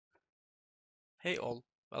Hey all,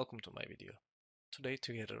 welcome to my video. Today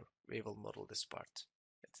together we will model this part.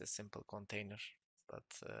 It's a simple container, but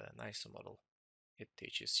nice to model. It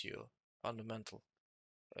teaches you fundamental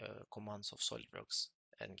commands of Solidworks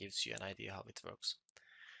and gives you an idea how it works.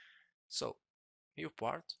 So, new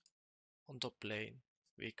part, on top plane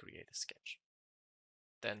we create a sketch.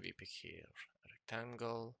 Then we pick here a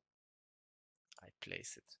rectangle, I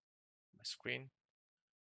place it on my screen,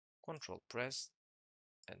 Control press,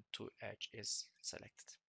 and two edge is selected.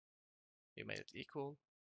 We made it equal.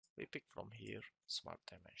 We pick from here smart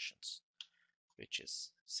dimensions, which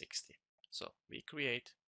is 60. So we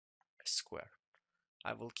create a square.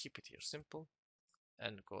 I will keep it here simple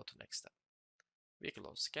and go to next step. We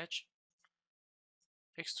close sketch,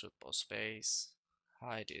 extrude both space,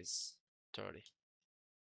 height is 30.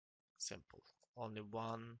 Simple. Only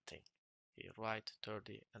one thing. Here write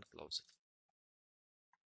 30 and close it.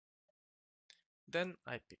 Then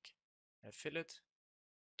I pick a fillet,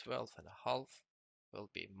 12.5 will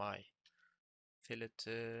be my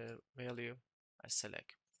fillet value. I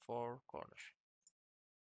select 4 corners.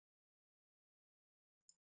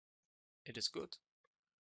 It is good.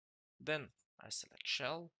 Then I select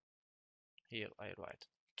shell. Here I write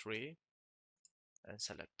 3 and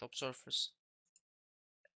select top surface.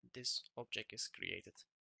 This object is created.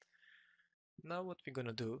 Now what we're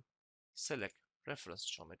gonna do, select reference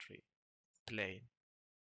geometry, plane,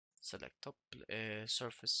 select top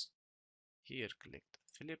surface. Here click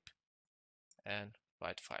Flip and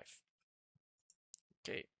write 5.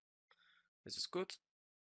 Okay, this is good.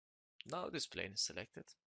 Now this plane is selected.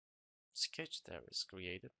 Sketch there is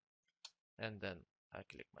created. And then I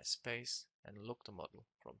click my space and look the model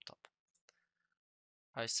from top.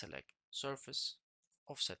 I select surface,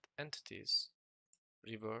 offset entities,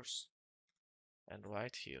 reverse, and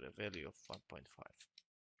write here a value of 1.5.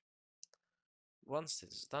 Once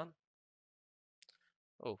this is done,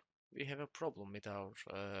 we have a problem with our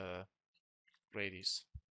radius.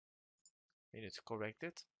 We need to correct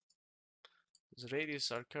it. The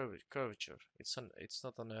radius are curvature. It's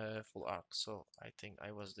not on a full arc, so I think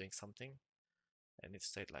I was doing something, and it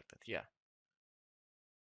stayed like that. Yeah.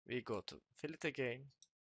 We go to fillet again,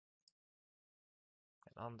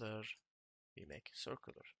 and under we make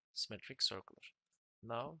circular, symmetric circular.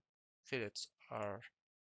 Now fillets are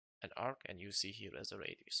an arc, and you see here as a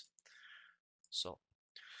radius. So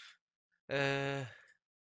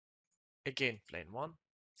again, plane 1,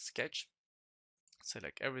 sketch,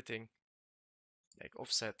 select everything, make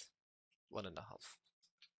offset 1.5.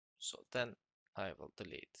 So then I will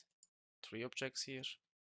delete 3 objects here.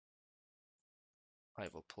 I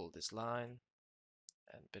will pull this line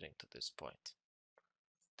and bring to this point.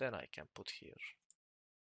 Then I can put here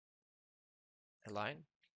a line,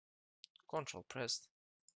 Control pressed,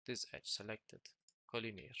 this edge selected,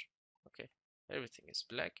 collinear. Okay, everything is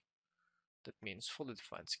black. That means fully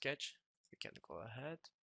defined sketch. We can go ahead.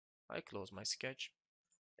 I close my sketch,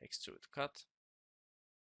 extrude cut.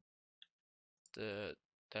 The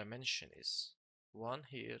dimension is 1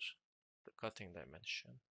 here, the cutting dimension,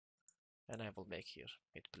 and I will make here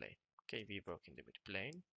mid plane. Okay, we work in the mid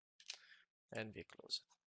plane and we close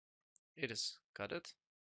it. It is cutted,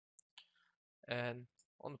 and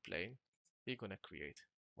on the plane we're gonna create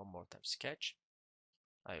one more time sketch.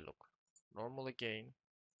 I look normal again,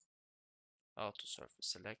 auto surface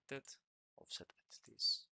selected, offset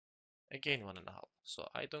entities again 1.5. So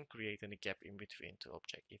I don't create any gap in between two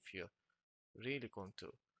objects. If you're really going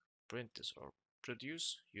to print this or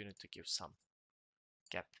produce, you need to give some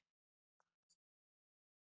gap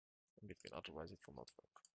in between, otherwise it will not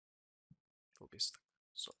work. It will be stuck.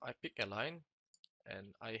 So I pick a line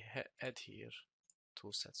and I add here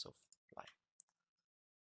 2 sets of line.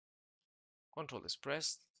 Control is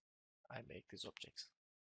pressed. I make these objects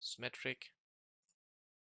symmetric.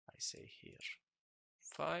 I say here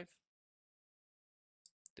 5.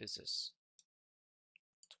 This is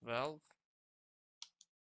 12.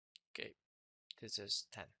 Okay, this is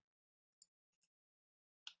 10.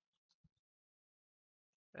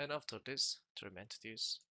 And after this, trim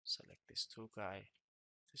entities, select these 2 guys,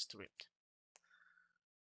 this trimmed.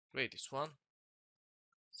 Radius 1,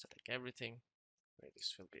 select everything,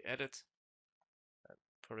 radius will be added, and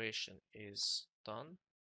operation is done.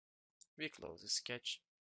 We close the sketch,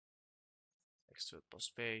 extrude both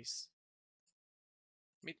space,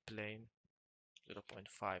 mid plane,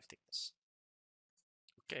 0.5 thickness.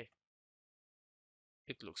 Okay,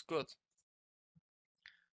 it looks good.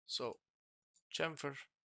 So chamfer,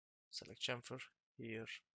 select chamfer here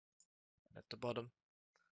at the bottom,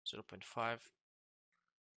 0.5,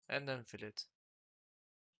 and then fillet.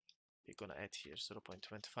 We're gonna add here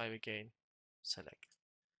 0.25 again, select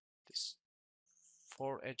this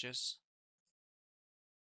 4 edges.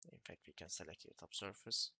 In fact, we can select here top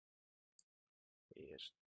surface. Here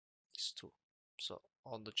is 2. So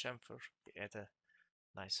on the chamfer, we add a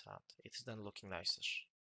nice round. It is then looking nicer.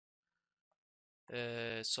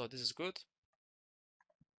 So this is good.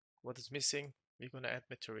 What is missing? We're gonna add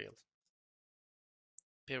material.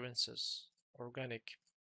 Appearances, organic,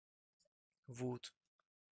 wood.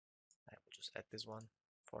 I will just add this one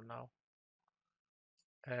for now.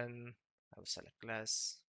 And I will select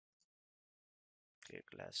glass, clear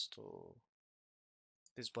glass to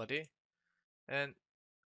this body. And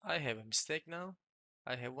I have a mistake now.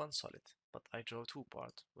 I have one solid, but I draw 2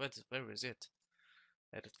 part. Where is it?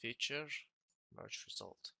 Edit feature, merge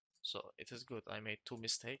result. So it is good. I made 2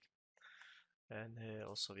 mistakes, and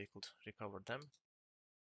also we could recover them.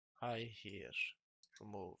 I here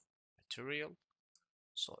remove material,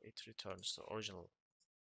 so it returns the original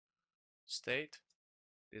state.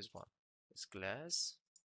 This one is glass.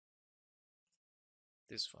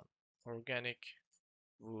 This one organic,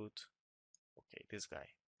 wood. Okay, this guy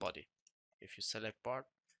body. If you select part,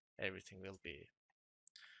 everything will be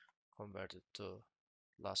converted to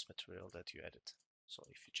last material that you added. So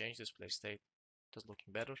if you change display state, it's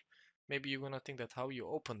looking better. Maybe you're gonna think that how you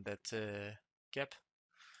open that gap.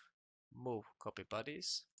 Move copy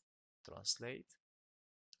bodies, translate.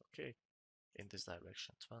 Okay, in this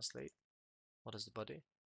direction, translate. What is the body?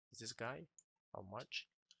 Is this guy? How much?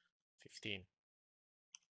 15.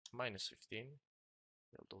 Minus 15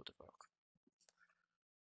 will do the work.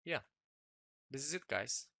 Yeah, this is it,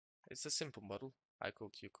 guys. It's a simple model. I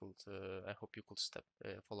hope you could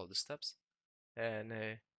follow the steps. And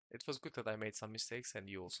it was good that I made some mistakes, and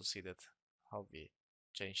you also see that how we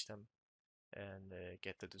change them and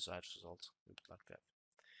get the desired result. Like that.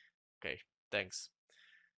 Okay, thanks.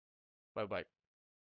 Bye bye.